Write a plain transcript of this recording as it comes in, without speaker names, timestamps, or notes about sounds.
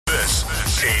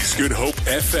Good Hope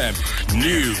FM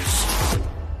News.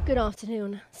 Good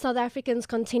afternoon. South Africans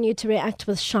continue to react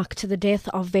with shock to the death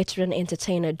of veteran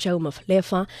entertainer Joe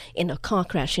Malefa in a car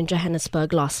crash in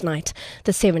Johannesburg last night.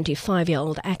 The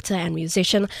 75-year-old actor and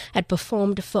musician had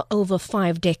performed for over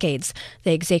 5 decades.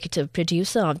 The executive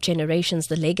producer of Generations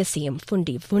The Legacy,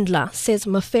 Mfundi Vundla, says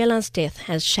Mafela's death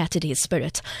has shattered his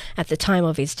spirit. At the time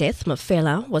of his death,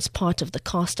 Mafela was part of the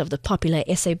cast of the popular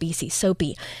SABC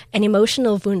soapie. An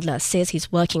emotional Vundla says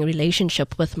his working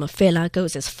relationship with Mafela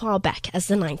goes as far back as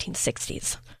the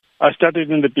 1960s. I started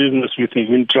in the business with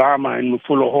him, in drama, in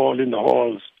Mfulo Hall, in the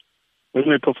halls. When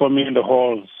we were performing in the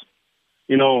halls,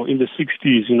 in the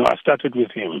 60s, I started with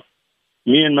him.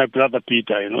 Me and my brother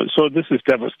Peter, So this is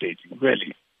devastating,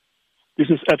 really. This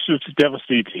is absolutely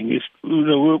devastating.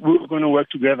 We're going to work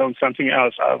together on something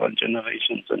else, other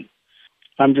generations, and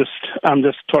I'm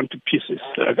just torn to pieces.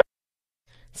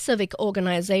 Civic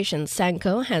organization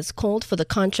Sanco has called for the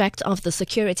contract of the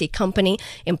security company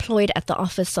employed at the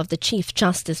office of the Chief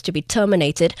Justice to be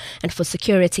terminated and for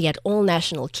security at all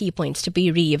national key points to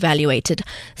be re-evaluated.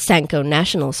 Sanco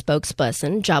national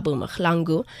spokesperson Jabu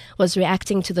Mahlangu was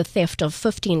reacting to the theft of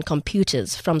 15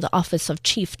 computers from the office of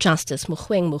Chief Justice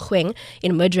Mogoeng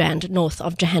in Midrand, north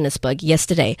of Johannesburg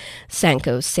yesterday.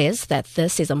 Sanco says that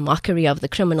this is a mockery of the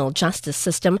criminal justice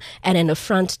system and an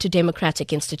affront to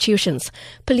democratic institutions.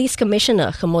 Police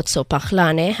Commissioner Gemotso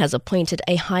Pachlane has appointed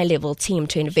a high-level team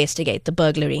to investigate the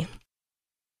burglary.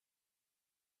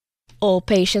 All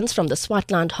patients from the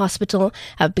Swartland Hospital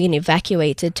have been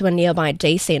evacuated to a nearby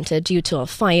day centre due to a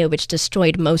fire which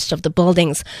destroyed most of the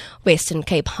buildings. Western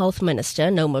Cape Health Minister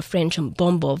Noma French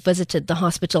Mbombo visited the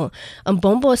hospital.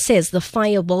 Mbombo says the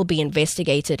fire will be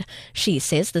investigated. She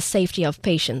says the safety of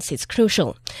patients is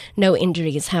crucial. No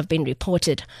injuries have been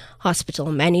reported.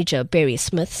 Hospital manager Barry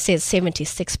Smith says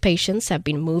 76 patients have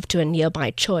been moved to a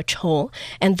nearby church hall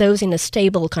and those in a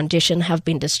stable condition have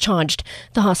been discharged.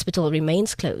 The hospital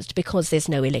remains closed because there's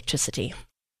no electricity.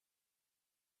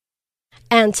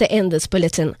 And to end this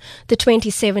bulletin, the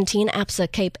 2017 Absa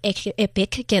Cape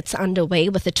Epic gets underway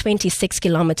with a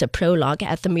 26-kilometre prologue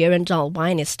at the Mirandal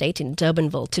Wine Estate in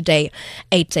Durbanville today.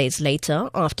 8 days later,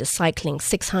 after cycling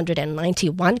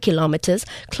 691 kilometres,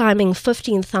 climbing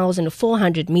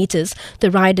 15,400 metres, the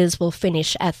riders will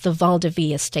finish at the Val de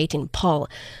Vie Estate in Paarl.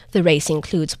 The race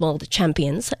includes world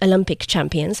champions, Olympic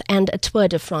champions and a Tour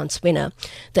de France winner.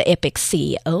 The Epic's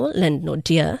CEO, Lind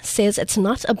Nordier, says it's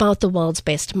not about the world's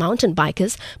best mountain bikers,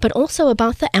 but also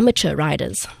about the amateur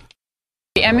riders.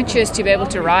 The amateurs to be able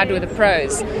to ride with the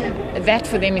pros, that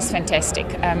for them is fantastic.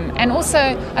 And also,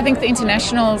 I think the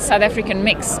international South African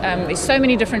mix, there's so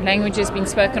many different languages being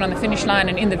spoken on the finish line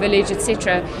and in the village,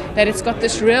 etc., that it's got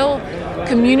this real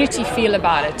community feel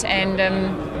about it. And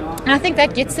I think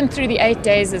that gets them through the 8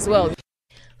 days as well.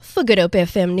 For Good Hope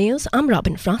FM News, I'm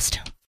Robin Frost.